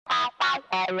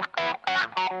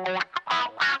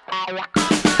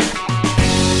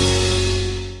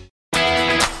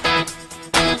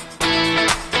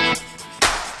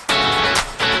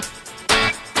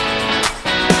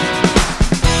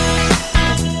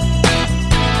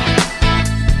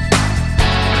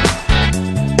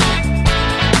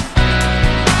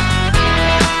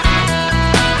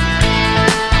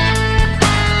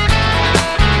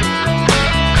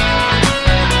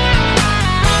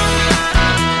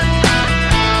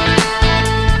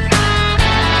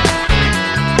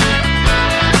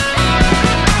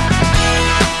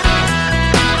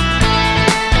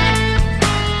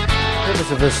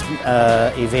Of this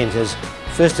event is,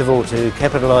 first of all, to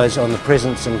capitalise on the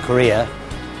presence in Korea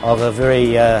of a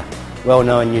very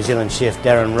well-known New Zealand chef,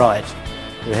 Darren Wright,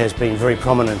 who has been very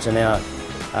prominent in our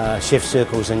chef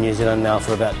circles in New Zealand now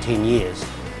for about 10 years.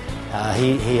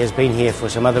 He has been here for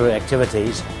some other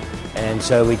activities, and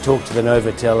so we talked to the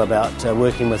Novotel about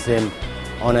working with them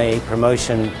on a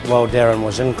promotion while Darren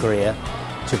was in Korea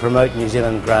to promote New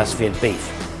Zealand grass-fed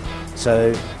beef.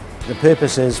 So the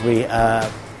purpose is we are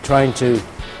trying to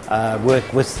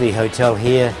work with the hotel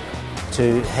here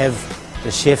to have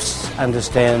the chefs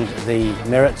understand the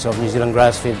merits of New Zealand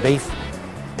grass-fed beef,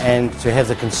 and to have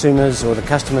the consumers or the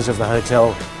customers of the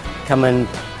hotel come in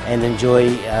and enjoy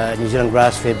New Zealand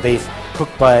grass-fed beef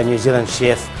cooked by a New Zealand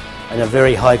chef in a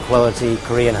very high-quality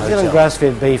Korean hotel. New Zealand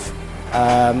grass-fed beef,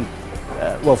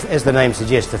 well, as the name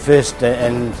suggests, the first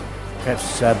and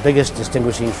perhaps biggest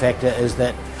distinguishing factor is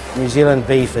that New Zealand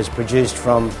beef is produced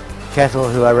from cattle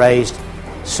who are raised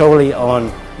solely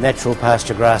on natural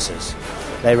pasture grasses.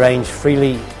 They range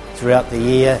freely throughout the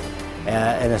year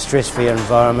in a stress-free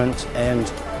environment and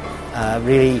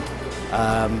really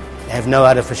have no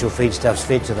artificial feedstuffs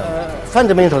fed to them.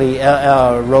 Fundamentally,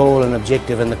 our role and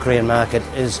objective in the Korean market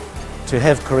is to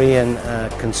have Korean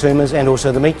consumers and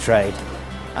also the meat trade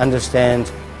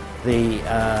understand the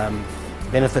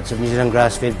benefits of New Zealand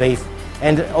grass-fed beef,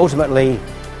 and ultimately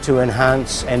to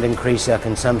enhance and increase our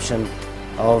consumption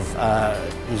of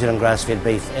New Zealand grass-fed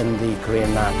beef in the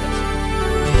Korean market.